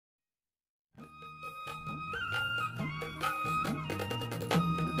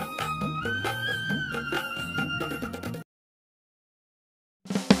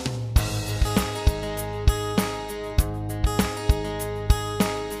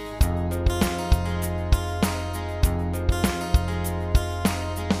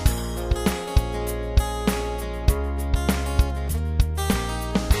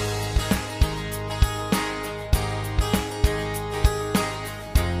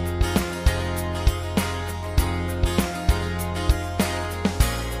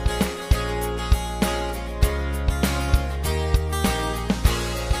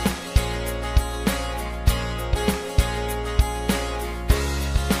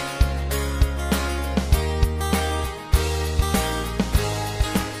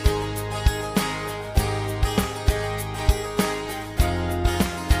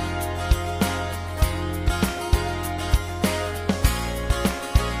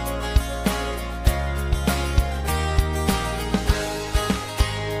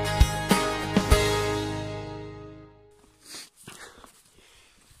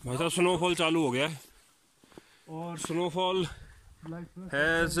जैसा स्नोफॉल चालू हो गया है और स्नोफॉल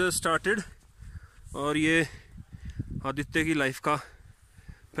हैज स्टार्टेड और ये आदित्य की लाइफ का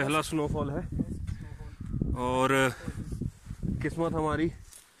पहला स्नोफॉल है और किस्मत हमारी,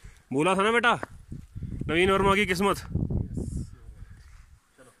 बोला था ना बेटा, नवीन वर्मा की किस्मत।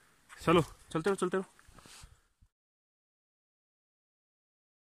 चलो चलते रहो चलते रहो।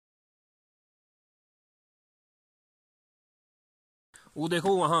 वो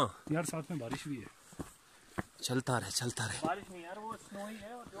देखो वहाँ यार साथ में बारिश भी है। चलता रहे बारिश नहीं यार, वो स्नो ही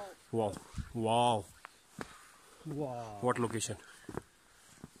है। और जो वाओ वाओ वाह व्हाट लोकेशन।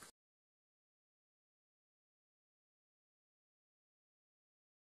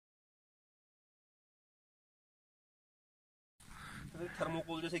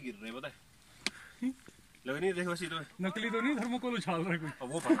 थर्मोकोल जैसे गिर रहे, पता है, लग नहीं देखो वैसे तो नकली तो नहीं थर्मोकोल उछाल रहे कोई।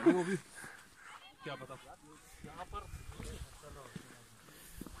 अब वो पता नहीं, वो भी क्या पता। यहाँ पर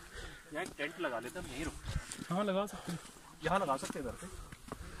यहाँ एक टेंट लगा लेते हैं, नहीं रुक। हाँ लगा सकते हैं, यहाँ लगा सकते हैं इधर पे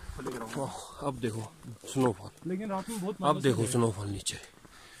खुले ग्राउंड। अब देखो स्नोफॉल, लेकिन रात में बहुत अब देखो स्नोफॉल नीचे।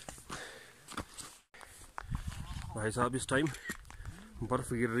 भाई साहब इस टाइम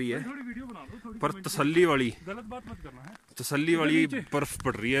बर्फ गिर रही है, थोड़ी वीडियो बना दो, पर तसल्ली वाली, गलत बात मत करना है। तसल्ली वाली बर्फ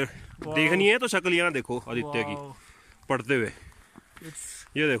पड़ रही है। देखनी है तो शक्ल यहाँ देखो आदित्य की पड़ते हुए,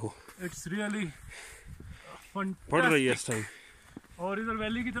 ये देखो इट्स रियली पड़ रही है इस टाइम। और इधर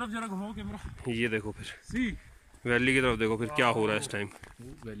वैली की तरफ जरा घुमाओ कैमरा, ये देखो फिर सी वैली की तरफ देखो फिर क्या हो रहा है इस टाइम।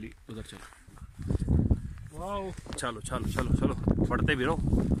 वैली उधर चलो। वाओ चलो चलो चलो चलो, पढ़ते भी रहो,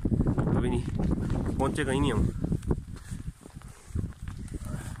 अभी नहीं पहुंचे कहीं नहीं हम।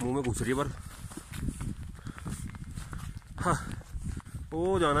 मुंह में घुस रही है बर्फ। हाँ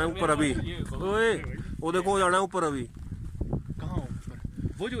वो जाना है ऊपर अभी, ओए वो देखो जाना है ऊपर अभी। कहाँ ऊपर?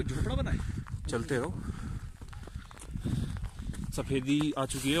 वो जो झोपड़ा बना है। चलते रहो, सफेदी आ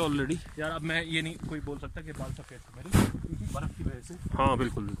चुकी है ऑलरेडी। यार अब मैं ये नहीं कोई बोल सकता कि बाल सफेद थे मेरे बर्फ की वजह से। हाँ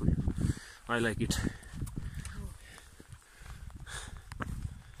बिल्कुल बिल्कुल, I like it.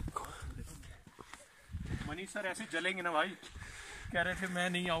 Manish sir ऐसे जलेंगे ना भाई, कह रहे थे मैं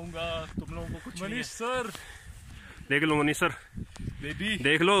नहीं आऊंगा तुम लोगों को कुछ। मनीष सर देख लो, मनीष सर बेबी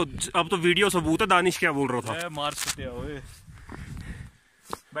देख लो, अब तो वीडियो सबूत है दानिश क्या बोल रहा था। मार सकते हो।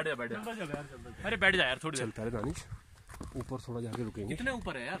 बैठ जा बैठ जा, अरे बैठ जा यार थोड़ी देर। चलता रहे दानिश, ऊपर थोड़ा जाके रुकेंगे। कितने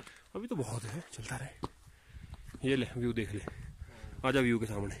ऊपर है यार? अभी तो बहुत है, चलता रहे। ये ले व्यू देख ले, आजा व्यू के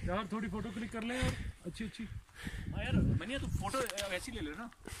सामने। यार थोड़ी फोटो क्लिक कर ले यार, अच्छी अच्छी। हाँ यार मनिया तू फोटो ऐसी ले ले ना।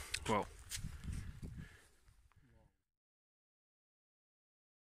 वाह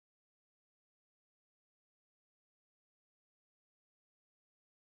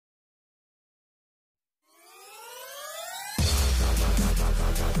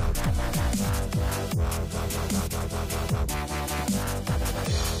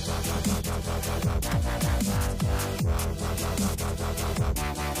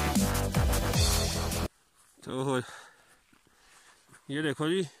तो ये देखो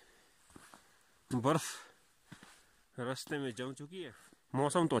जी, बर्फ रास्ते में जम चुकी है।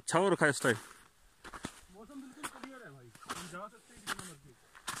 मौसम तो अच्छा हो रखा है इस टाइम, मौसम बिल्कुल क्लियर है भाई, हम जा सकते हैं जितना मर्जी।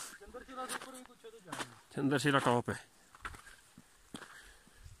 चंद्रशिला से ऊपर भी कुछ है तो जाएंगे। चंद्रशिला टॉप है।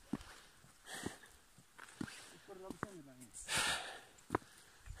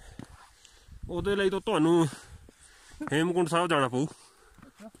 ਉਹਦੇ ਲਈ ਤਾਂ ਤੁਹਾਨੂੰ हेमकुंड साहब जाना पऊ।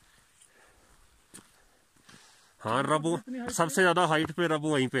 हाँ रब सबसे ज्यादा हाइट पे रब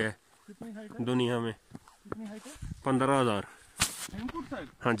वहीं पे है दुनिया में। 15,000।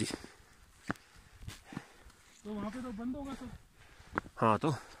 हाँ जी, तो वहाँ पे तो बंद होगा सब। हाँ तो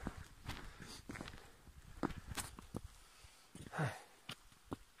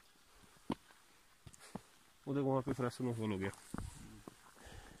वो देखो वहाँ पे फ्रेश स्नोफॉल हो गया।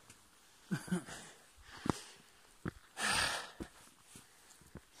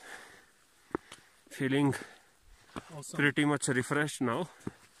 Feeling awesome. Pretty much refreshed now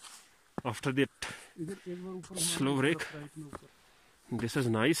after that slow break. This is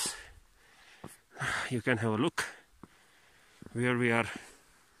nice. You can have a look where we are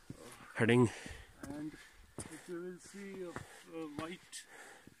heading. And you will see a white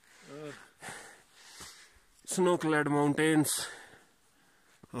snow-clad mountains.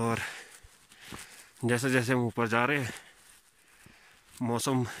 और जैसे जैसे हम ऊपर जा रहे हैं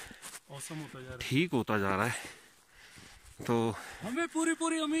मौसम ठीक होता जा रहा है, तो हमें पूरी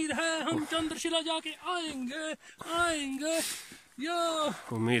पूरी उम्मीद है हम चंद्रशिला जाके आएंगे। या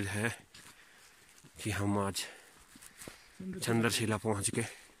उम्मीद है कि हम आज चंद्रशिला पहुंच के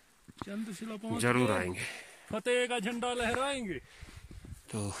जरूर आएंगे, फतेह का झंडा लहराएंगे।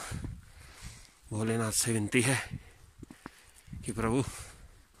 तो भोलेनाथ से विनती है कि प्रभु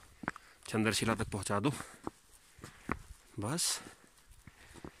चंद्रशिला तक पहुंचा दो बस।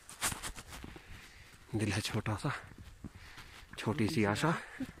 दिल है छोटा सा, छोटी सी आशा,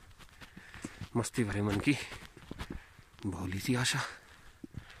 मस्ती भरे मन की भोली सी आशा,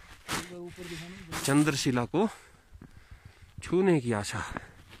 चंद्रशिला को छूने की आशा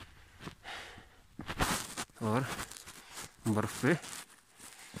और बर्फ पे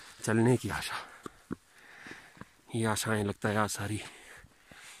चलने की आशा। ये आशाएं लगता है आज सारी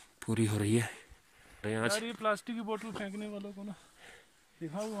पूरी हो रही है। आज यार ये प्लास्टिक की बोतल फेंकने वालों को ना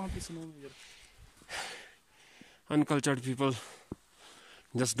दिखाओ वहाँ पे स्नो में। Uncultured people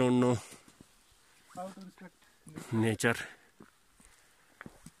just don't know How to respect nature.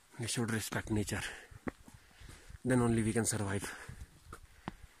 We should respect nature. Then only we can survive.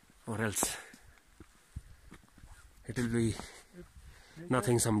 Or else it will be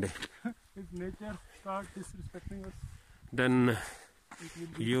nothing someday. If nature starts disrespecting us, Then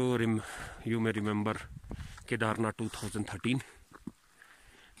you may remember Kedarnath 2013.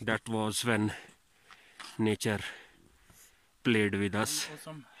 That was when nature played with us.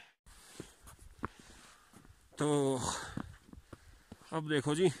 awesome. तो अब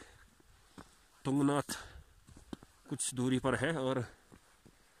देखो जी, तुंगनाथ कुछ दूरी पर है और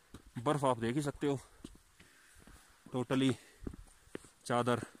बर्फ आप देख ही सकते हो, टोटली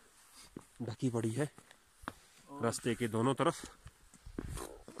चादर ढकी पड़ी है रास्ते के दोनों तरफ।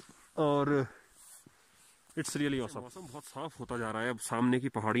 और इट्स रियली ऑसम। मौसम बहुत साफ होता जा रहा है। अब सामने की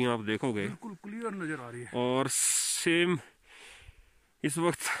पहाड़ियां आप देखोगे बिल्कुल क्लियर नजर आ रही है और सेम इस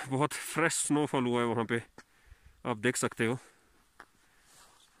वक्त बहुत फ्रेश स्नोफॉल हुआ है वहाँ पे, आप देख सकते हो।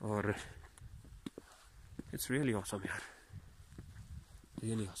 और इट्स रियली ऑसम यार,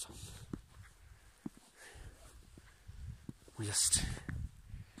 really awesome. Just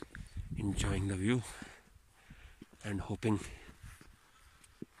enjoying the view and hoping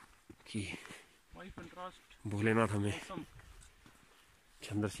कि Why contrast भोलेनाथ हमें awesome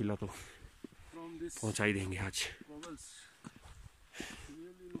चंद्रशिला तो from this पहुंचा ही देंगे आज। goggles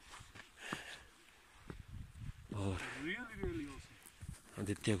really look और really awesome।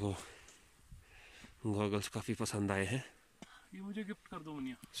 आदित्य को गॉगल्स काफी पसंद आए हैं। ये मुझे गिफ्ट कर दो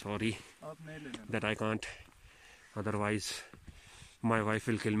मुनिया, सॉरी आप नहीं लेना। that I can't, otherwise my wife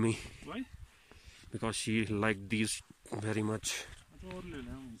will kill me Why? because she liked these very much तो और ले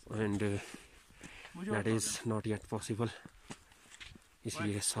लें हम इसे। and मुझे that is not yet possible,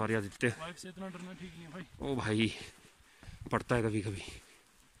 इसलिए सॉरी आदित्य। वाइफ से इतना डरना ठीक नहीं है भाई। ओ भाई, पड़ता है कभी कभी।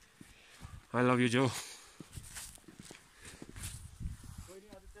 आई लव यू जो।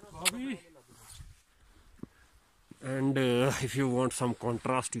 भाभी And if you want some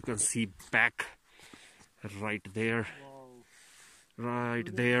contrast, you can see back right there, right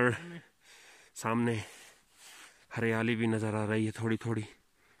there. सामने हरियाली भी नजर आ रही है थोड़ी थोड़ी।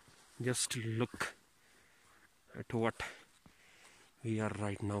 Just look at what we are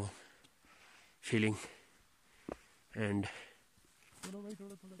right now feeling and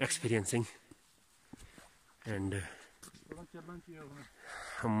experiencing. And थोड़ा चलना चाहिए हमें।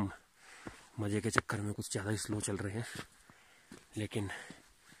 हम मजे के चक्कर में कुछ ज़्यादा ही स्लो चल रहे हैं, लेकिन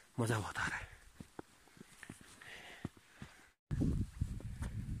मज़ा बहुत आ रहा है।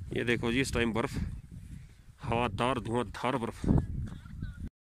 ये देखो जी, इस टाइम बर्फ, हवादार धुआंधार बर्फ।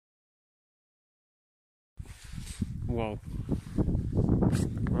 वाओ,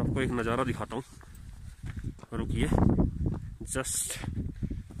 आपको एक नज़ारा दिखाता हूँ, रुकिए। जस्ट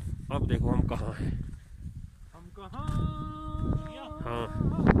अब देखो हम कहाँ हैं। हम कहाँ? हाँ,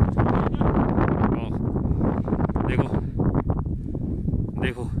 देखो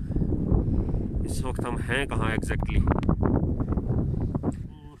देखो इस वक्त हम हैं कहाँ एग्जैक्टली।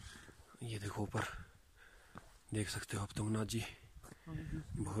 ये देखो ऊपर देख सकते हो आप तुंगनाथ जी।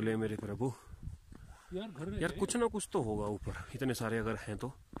 भोले मेरे प्रभु, यार घर यार कुछ ना कुछ तो होगा ऊपर, इतने सारे अगर हैं तो।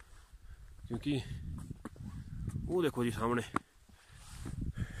 क्योंकि वो देखो जी सामने,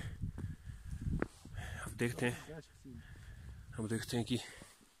 अब देखते हैं, हम देखते हैं कि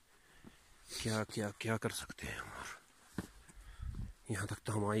क्या क्या क्या कर सकते हैं हम। और यहाँ तक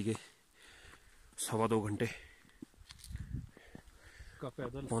तो हम आ ही गए, 2.25 घंटे का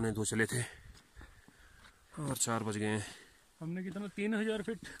पैदल, 1:45 चले थे और 4 बज गए हैं। हमने कितना 3000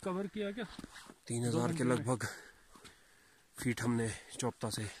 फीट कवर किया क्या? 3000 के लगभग फीट हमने चोपता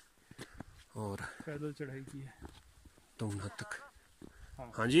से और पैदल चढ़ाई की है तुंगनाथ तक।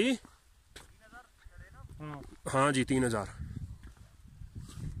 हाँ। हाँ जी, हाँ हाँ जी, 3000।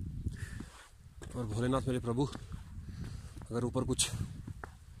 और भोलेनाथ मेरे प्रभु, अगर ऊपर कुछ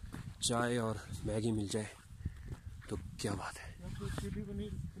चाय और मैगी मिल जाए तो क्या बात है। चिली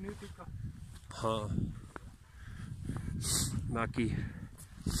पनीर टिक्का। हाँ, बाकी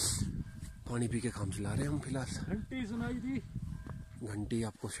पानी पी के काम चला रहे हैं हम फिलहाल। घंटी सुनाई दी, घंटी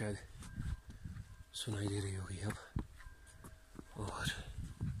आपको शायद सुनाई दे रही होगी अब। और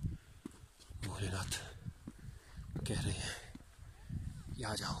भोलेनाथ कह रहे हैं कि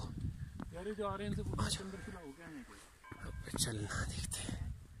आ जाओ यार, जो आ रहे हैं इनसे पूछो अंदर खिलाओ क्या नहीं कोई। अब चलना देखते हैं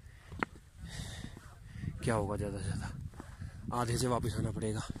क्या होगा। ज़्यादा से ज़्यादा आधे से वापस आना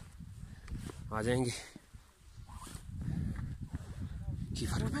पड़ेगा, आ जाएंगे की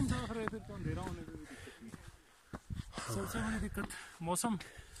फर्क पड़ता है। फिर तो अंधेरा होने में भी दिक्कत नहीं। सबसे बड़ी दिक्कत मौसम,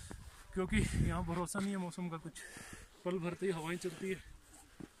 क्योंकि यहाँ भरोसा नहीं है मौसम का कुछ। पल भरते ही हवाएं चलती है,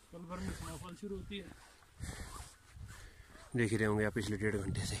 पल भर में स्नोफॉल शुरू होती है। देख ही रहे होंगे आप पिछले 1.5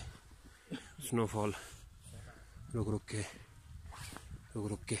 घंटे से स्नोफॉल रुक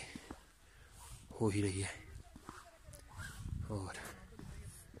रुक के हो ही रही है। और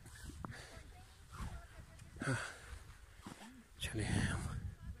चले हैं हम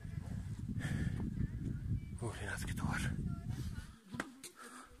भोलेनाथ के द्वार।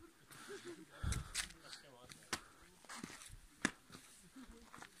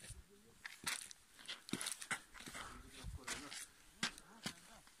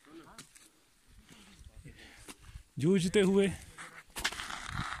 जूझते हुए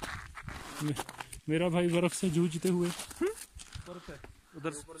मेरा भाई बर्फ से जूझते हुए। बर्फ है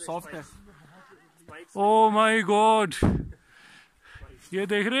उधर, सॉफ्ट है। ओ माय गॉड, ये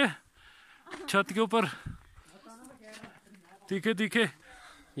देख रहे छत के ऊपर तीखे तीखे।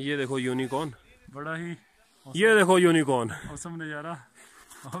 ये देखो यूनिकॉर्न, बड़ा ही ये देखो यूनिकॉर्न। मौसम नजारा।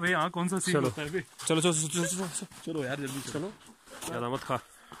 अबे यहाँ कौन सा सीन होता है बे? चलो चलो चलो चलो चलो यार जल्दी चलो, ज्यादा मत खा।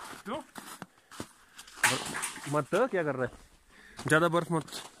 क्यों मत क्या कर रहा है, ज्यादा बर्फ मत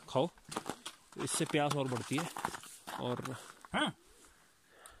खाओ, इससे प्यास और बढ़ती है। और हाँ?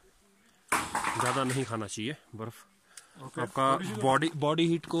 ज्यादा नहीं खाना चाहिए बर्फ, आपका बॉडी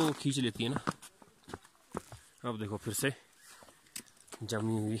हीट को खींच लेती है ना। अब देखो फिर से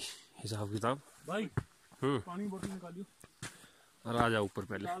जमी हुई हिसाब किताब। भाई पानी बोतल निकालियो और आ जाओ ऊपर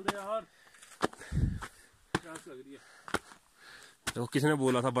पहले। डाल दे यार, प्यास लग रही है। देखो किसने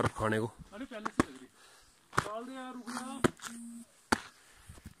बोला था बर्फ खाने को? अरे पहले से लग रही है, डाल दे यार, रुक जा।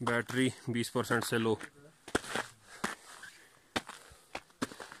 बैटरी 20% से लो।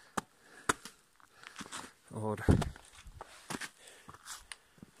 और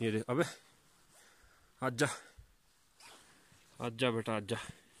ये देख, अबे आजा आजा बेटा आजा।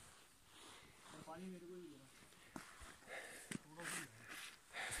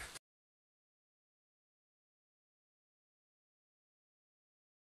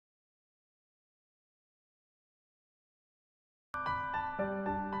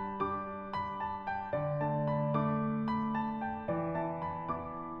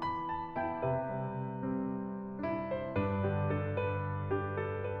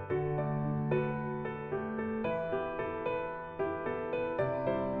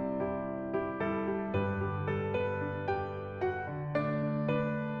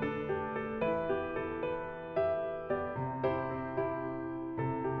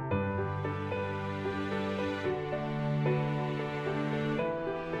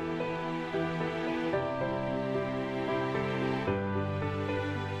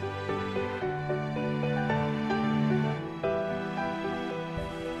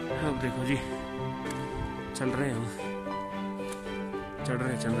 अब देखो जी, चल रहे हैं हम, चढ़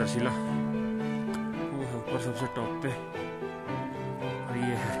रहे हैं चंद्रशिला, वो है ऊपर सबसे टॉप पे। और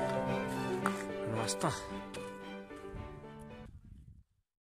ये है रास्ता।